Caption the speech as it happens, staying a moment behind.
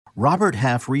Robert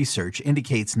Half research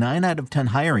indicates 9 out of 10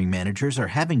 hiring managers are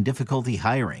having difficulty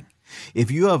hiring.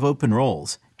 If you have open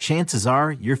roles, chances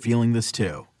are you're feeling this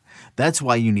too. That's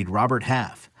why you need Robert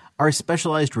Half. Our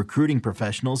specialized recruiting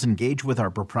professionals engage with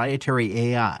our proprietary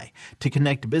AI to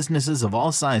connect businesses of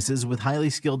all sizes with highly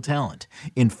skilled talent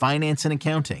in finance and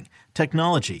accounting,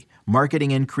 technology,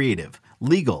 marketing and creative,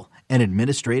 legal, and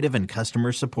administrative and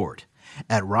customer support.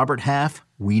 At Robert Half,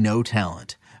 we know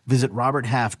talent. Visit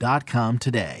roberthalf.com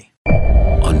today.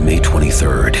 On May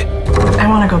 23rd, I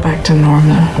want to go back to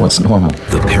normal. What's normal?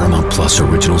 the Paramount Plus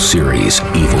original series,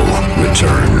 Evil,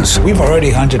 returns. We've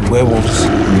already hunted werewolves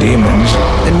and demons.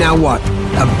 And now what?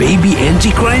 A baby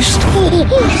Antichrist?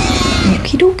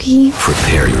 Okie dokie.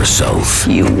 Prepare yourself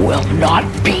You will not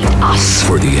beat us.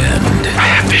 for the end. I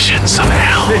have visions of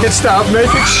hell. Make it stop, make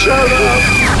it shut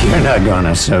up. You're not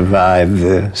gonna survive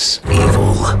this.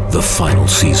 Evil, the final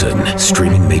season,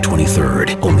 streaming May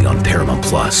 23rd, only on Paramount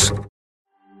Plus.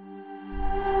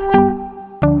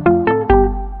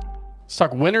 Let's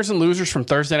talk winners and losers from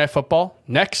Thursday Night Football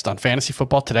next on Fantasy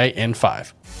Football Today in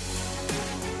 5.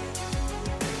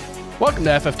 Welcome to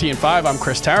FFT in 5. I'm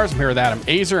Chris Towers. I'm here with Adam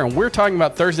Azer, and we're talking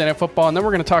about Thursday Night Football, and then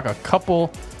we're going to talk a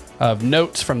couple of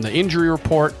notes from the injury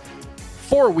report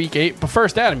for Week 8. But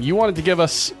first, Adam, you wanted to give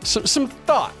us some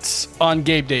thoughts on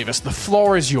Gabe Davis. The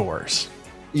floor is yours.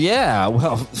 Yeah,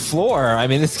 well, floor. I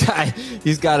mean, this guy,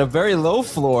 he's got a very low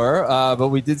floor, but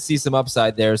we did see some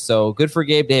upside there. So good for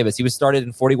Gabe Davis. He was started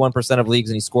in 41% of leagues,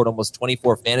 and he scored almost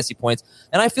 24 fantasy points.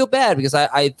 And I feel bad because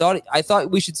I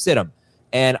thought we should sit him,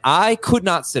 and I could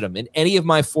not sit him in any of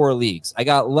my 4 leagues. I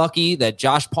got lucky that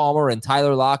Josh Palmer and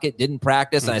Tyler Lockett didn't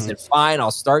practice, and I said, fine,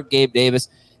 I'll start Gabe Davis.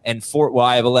 And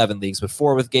I have 11 leagues, but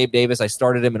 4 with Gabe Davis. I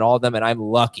started him in all of them, and I'm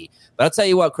lucky. But I'll tell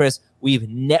you what, Chris, we've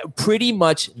pretty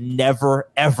much never,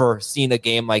 ever seen a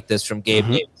game like this from Gabe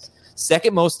Davis.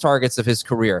 Second most targets of his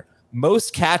career.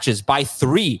 Most catches by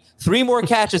 3. 3 more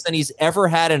catches than he's ever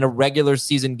had in a regular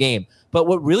season game. But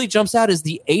what really jumps out is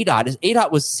the ADOT. His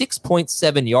ADOT was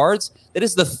 6.7 yards. That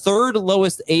is the 3rd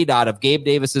lowest ADOT of Gabe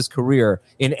Davis's career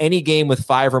in any game with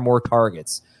 5 or more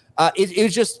targets. It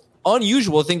was just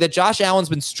unusual to think that Josh Allen's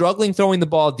been struggling throwing the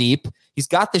ball deep. He's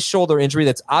got this shoulder injury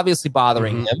that's obviously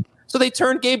bothering him. So they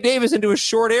turned Gabe Davis into a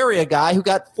short area guy who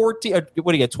got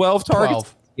 12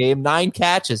 targets game, 9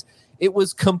 catches. It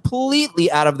was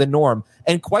completely out of the norm.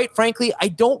 And quite frankly, I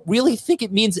don't really think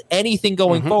it means anything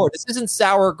going forward. This isn't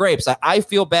sour grapes. I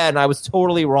feel bad, and I was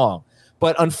totally wrong.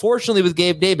 But unfortunately with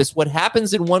Gabe Davis, what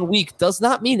happens in 1 week does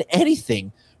not mean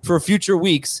anything for future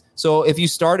weeks. So if you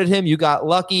started him, you got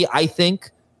lucky, I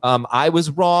think. I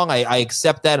was wrong. I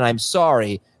accept that, and I'm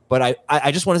sorry. But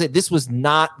I just want to say this was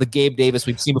not the Gabe Davis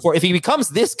we've seen before. If he becomes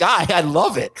this guy, I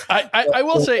love it. I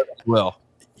will say,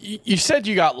 you said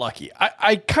you got lucky.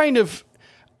 I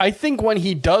think when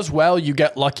he does well, you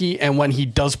get lucky, and when he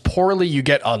does poorly, you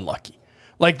get unlucky.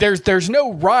 Like there's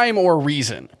no rhyme or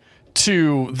reason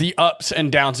to the ups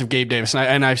and downs of Gabe Davis.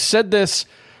 And I've said this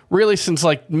really since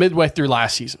like midway through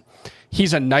last season.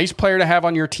 He's a nice player to have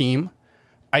on your team.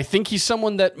 I think he's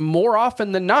someone that more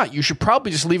often than not, you should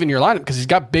probably just leave in your lineup because he's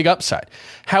got big upside.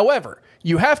 However,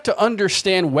 you have to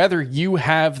understand whether you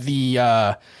have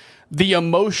the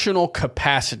emotional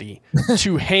capacity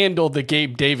to handle the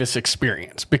Gabe Davis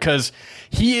experience, because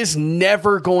he is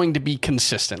never going to be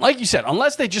consistent. Like you said,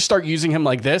 unless they just start using him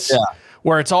like this,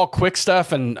 where it's all quick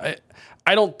stuff. And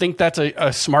I don't think that's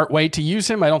a smart way to use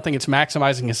him. I don't think it's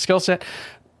maximizing his skill set.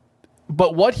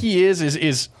 But what he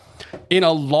is in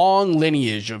a long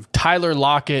lineage of Tyler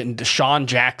Lockett and Deshaun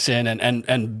Jackson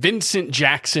and Vincent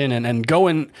Jackson and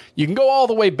going, you can go all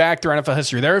the way back through NFL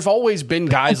history. There have always been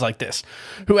guys like this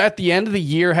who at the end of the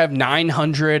year have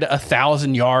 900,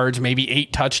 1,000 yards, maybe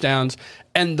 8 touchdowns.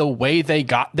 And the way they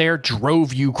got there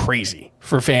drove you crazy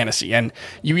for fantasy. And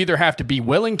you either have to be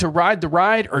willing to ride the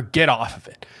ride or get off of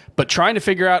it. But trying to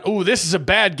figure out, this is a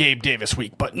bad Gabe Davis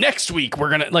week, but next week we're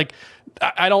going to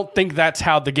I don't think that's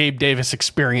how the Gabe Davis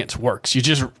experience works. You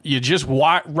just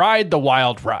ride the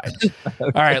wild ride.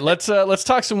 All right, let's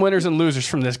talk some winners and losers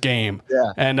from this game.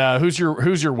 Yeah. And who's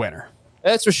your winner?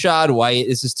 That's Rachaad White.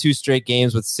 This is 2 straight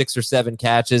games with 6 or 7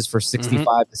 catches for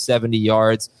 65 to 70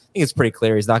 yards. I think it's pretty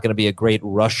clear he's not going to be a great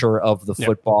rusher of the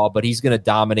football, but he's going to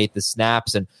dominate the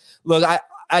snaps. And look,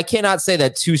 I cannot say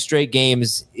that 2 straight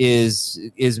games is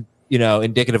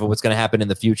indicative of what's going to happen in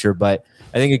the future, but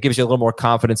I think it gives you a little more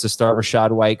confidence to start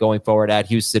Rachaad White going forward at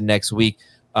Houston next week.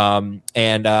 And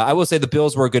I will say the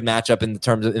Bills were a good matchup in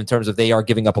terms of they are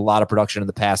giving up a lot of production in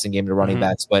the passing game to running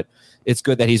backs, but it's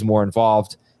good that he's more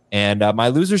involved. And my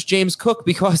loser's James Cook,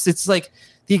 because it's like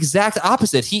the exact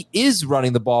opposite. He is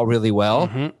running the ball really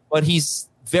well, but he's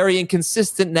very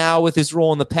inconsistent now with his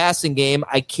role in the passing game.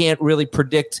 I can't really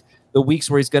predict the weeks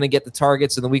where he's going to get the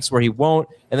targets and the weeks where he won't.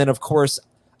 And then, of course,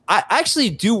 I actually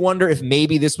do wonder if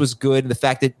maybe this was good, the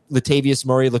fact that Latavius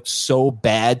Murray looked so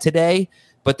bad today,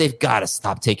 but they've got to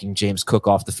stop taking James Cook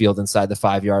off the field inside the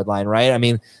 5-yard line, right? I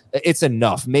mean, it's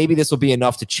enough. Maybe this will be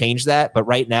enough to change that, but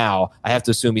right now I have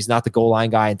to assume he's not the goal line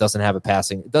guy and doesn't have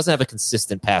a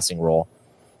consistent passing role,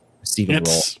 receiving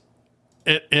role.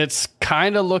 It's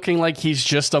kind of looking like he's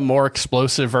just a more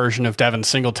explosive version of Devin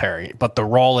Singletary, but the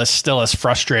role is still as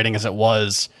frustrating as it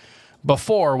was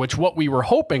before, which what we were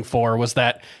hoping for was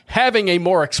that having a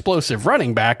more explosive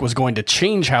running back was going to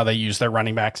change how they use their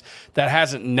running backs. That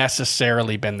hasn't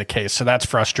necessarily been the case, so that's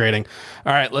frustrating.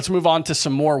 All right, let's move on to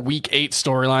some more Week 8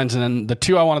 storylines, and then the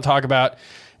two I want to talk about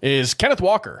is Kenneth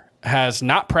Walker has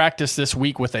not practiced this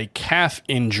week with a calf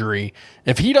injury.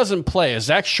 If he doesn't play, is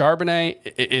Zach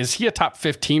Charbonnet, is he a top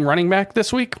 15 running back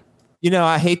this week? You know,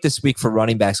 I hate this week for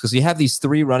running backs because you have these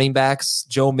 3 running backs,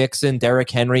 Joe Mixon, Derrick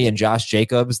Henry, and Josh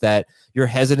Jacobs, that you're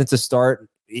hesitant to start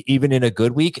even in a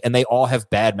good week, and they all have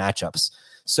bad matchups.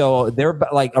 So they're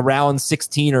like around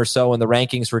 16 or so in the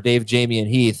rankings for Dave, Jamie, and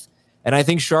Heath. And I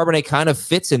think Charbonnet kind of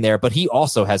fits in there, but he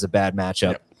also has a bad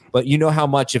matchup. Yep. But you know how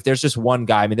much, if there's just one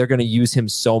guy, I mean, they're going to use him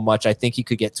so much. I think he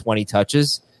could get 20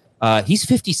 touches. He's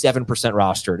 57%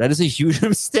 rostered. That is a huge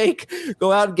mistake.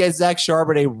 Go out and get Zach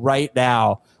Charbonnet right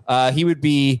now. He would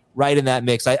be right in that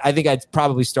mix. I think I'd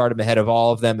probably start him ahead of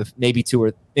all of them, if maybe two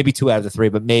out of the 3,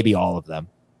 but maybe all of them.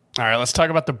 All right, let's talk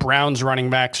about the Browns running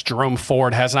backs. Jerome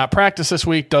Ford has not practiced this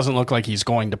week. Doesn't look like he's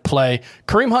going to play.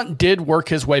 Kareem Hunt did work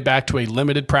his way back to a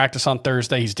limited practice on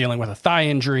Thursday. He's dealing with a thigh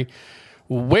injury.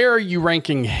 Where are you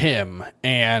ranking him?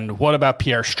 And what about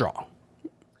Pierre Strong?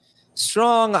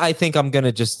 Strong, I think I'm going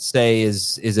to just say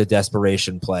is a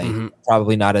desperation play. Mm-hmm.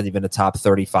 Probably not even a top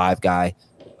 35 guy.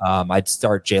 I'd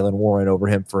start Jaylen Warren over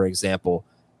him, for example.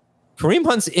 Kareem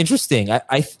Hunt's interesting.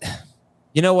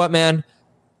 You know what, man?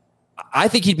 I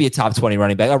think he'd be a top 20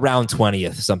 running back, around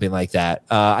 20th, something like that.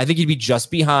 I think he'd be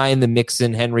just behind the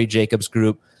Mixon, Henry, Jacobs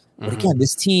group. But again,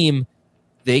 this team,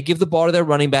 they give the ball to their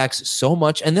running backs so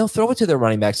much, and they'll throw it to their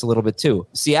running backs a little bit too.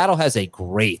 Seattle has a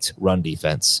great run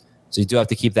defense, so you do have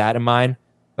to keep that in mind.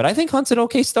 But I think Hunt's an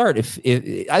okay start. If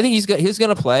I think he's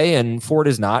going to play, and Ford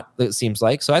is not, it seems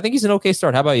like. So I think he's an okay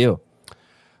start. How about you?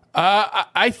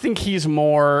 I think he's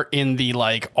more in the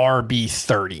like RB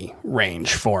 30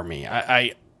 range for me.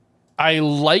 I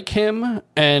like him,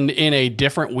 and in a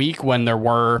different week when there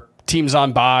were teams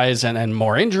on buys and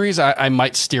more injuries, I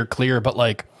might steer clear. But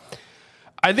like,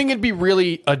 I think it'd be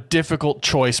really a difficult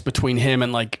choice between him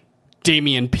and like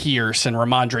Damian Pierce and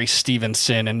Ramondre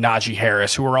Stevenson and Najee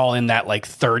Harris, who are all in that like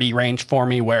 30 range for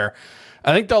me, where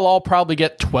I think they'll all probably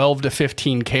get 12 to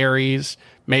 15 carries,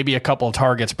 maybe a couple of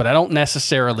targets, but I don't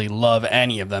necessarily love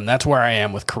any of them. That's where I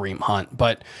am with Kareem Hunt.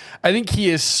 But I think he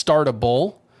is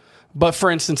startable. But for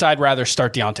instance, I'd rather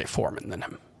start Deontay Foreman than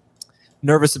him.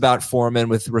 Nervous about Foreman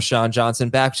with Rashawn Johnson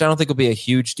back, which I don't think will be a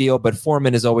huge deal, but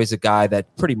Foreman is always a guy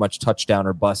that pretty much touchdown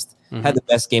or bust. Had the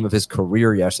best game of his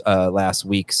career last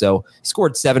week. So he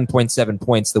scored 7.7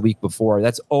 points the week before.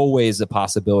 That's always a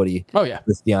possibility. Oh, yeah.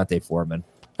 With Deontay Foreman.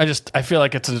 I feel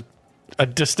like it's a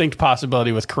distinct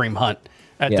possibility with Kareem Hunt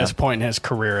at this point in his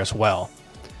career as well.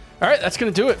 All right, that's going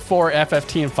to do it for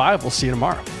FFT and 5. We'll see you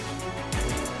tomorrow.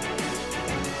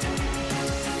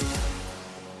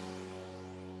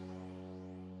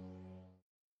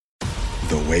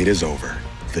 The wait is over.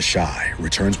 The Chi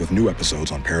returns with new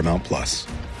episodes on Paramount+.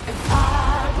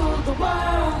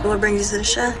 What brings you to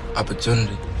the Chi?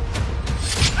 Opportunity.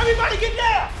 Everybody get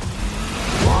down!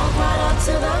 Walk right up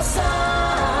to the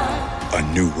side.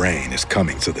 A new reign is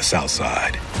coming to the South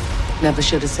Side. Never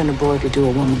should have sent a boy to do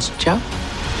a woman's job.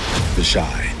 The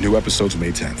Chi. New episodes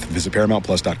May 10th. Visit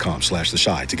ParamountPlus.com/The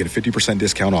Chi to get a 50%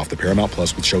 discount off the Paramount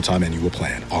Plus with Showtime annual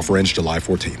plan. Offer ends July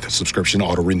 14th. Subscription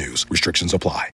auto renews. Restrictions apply.